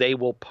 because they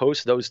will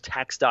post those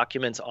tax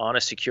documents on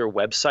a secure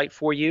website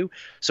for you.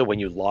 So when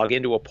you log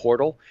into a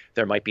portal,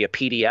 there might be a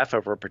PDF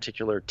of a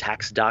particular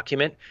tax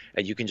document,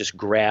 and you can just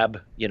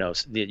grab, you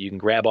can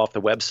grab off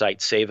the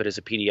website, save it as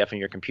a PDF in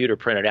your computer,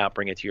 print it out,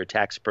 bring it to your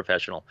tax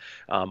professional.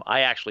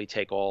 I actually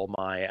take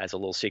as a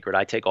little secret,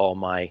 I take all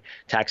my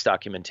tax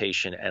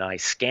documentation and I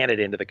scan it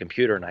into the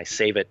computer and I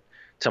save it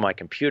to my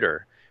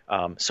computer.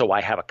 So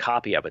I have a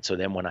copy of it. So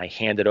then when I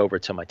hand it over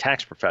to my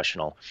tax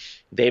professional,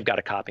 they've got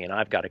a copy and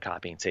I've got a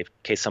copy. And say, in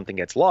case something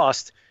gets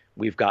lost,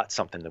 we've got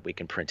something that we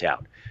can print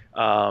out.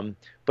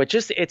 But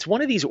it's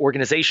one of these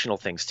organizational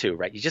things too,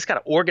 right? You just got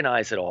to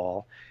organize it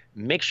all,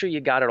 make sure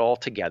you got it all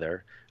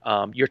together.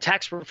 Your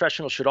tax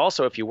professional should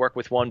also, if you work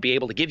with one, be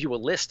able to give you a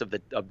list of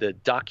the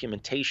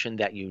documentation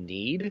that you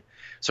need.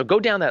 So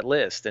go down that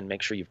list and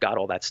make sure you've got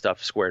all that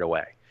stuff squared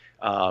away.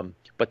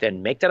 But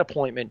then make that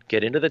appointment,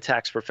 get into the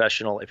tax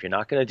professional if you're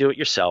not going to do it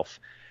yourself,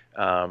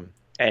 and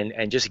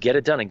just get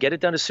it done, and get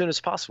it done as soon as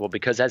possible,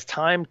 because as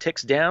time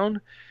ticks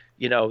down,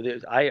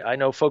 I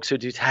know folks who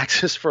do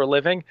taxes for a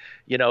living,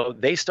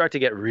 they start to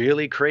get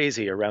really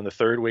crazy around the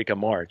third week of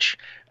March,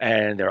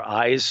 and their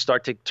eyes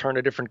start to turn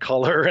a different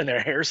color and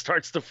their hair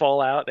starts to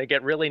fall out. They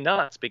get really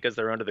nuts because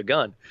they're under the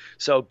gun.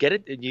 So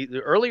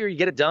the earlier you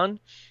get it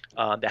done,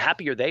 the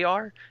happier they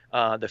are,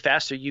 the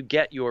faster you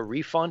get your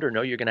refund or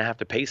know you're going to have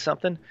to pay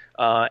something,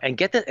 and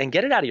get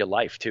it out of your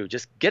life too.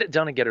 Just get it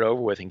done and get it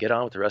over with and get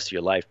on with the rest of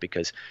your life,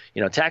 because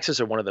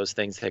taxes are one of those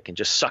things that can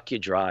just suck you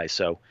dry.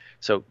 So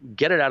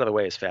get it out of the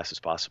way as fast as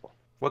possible.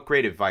 What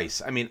great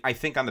advice. I mean, I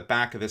think on the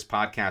back of this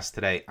podcast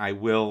today, I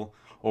will,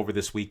 over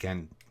this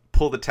weekend,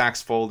 pull the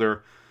tax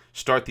folder,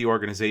 start the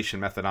organization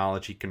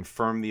methodology,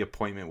 confirm the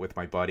appointment with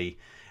my buddy,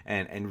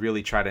 and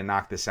really try to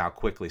knock this out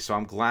quickly. So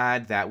I'm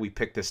glad that we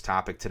picked this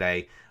topic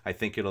today. I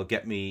think it'll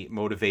get me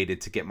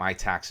motivated to get my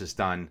taxes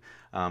done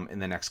in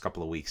the next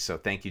couple of weeks. So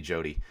thank you,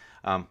 Jody.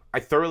 I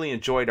thoroughly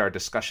enjoyed our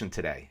discussion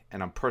today,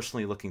 and I'm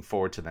personally looking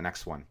forward to the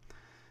next one.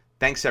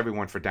 Thanks,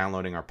 everyone, for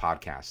downloading our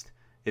podcast.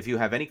 If you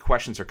have any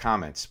questions or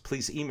comments,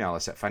 please email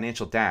us at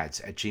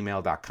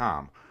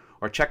financialdads@gmail.com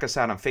or check us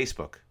out on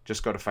Facebook.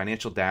 Just go to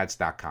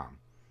financialdads.com.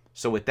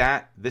 So with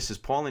that, this is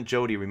Paul and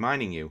Jody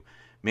reminding you,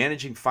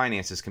 managing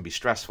finances can be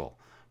stressful,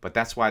 but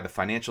that's why the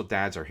Financial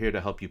Dads are here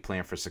to help you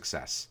plan for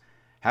success.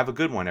 Have a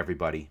good one,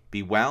 everybody.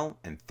 Be well,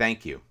 and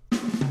thank you.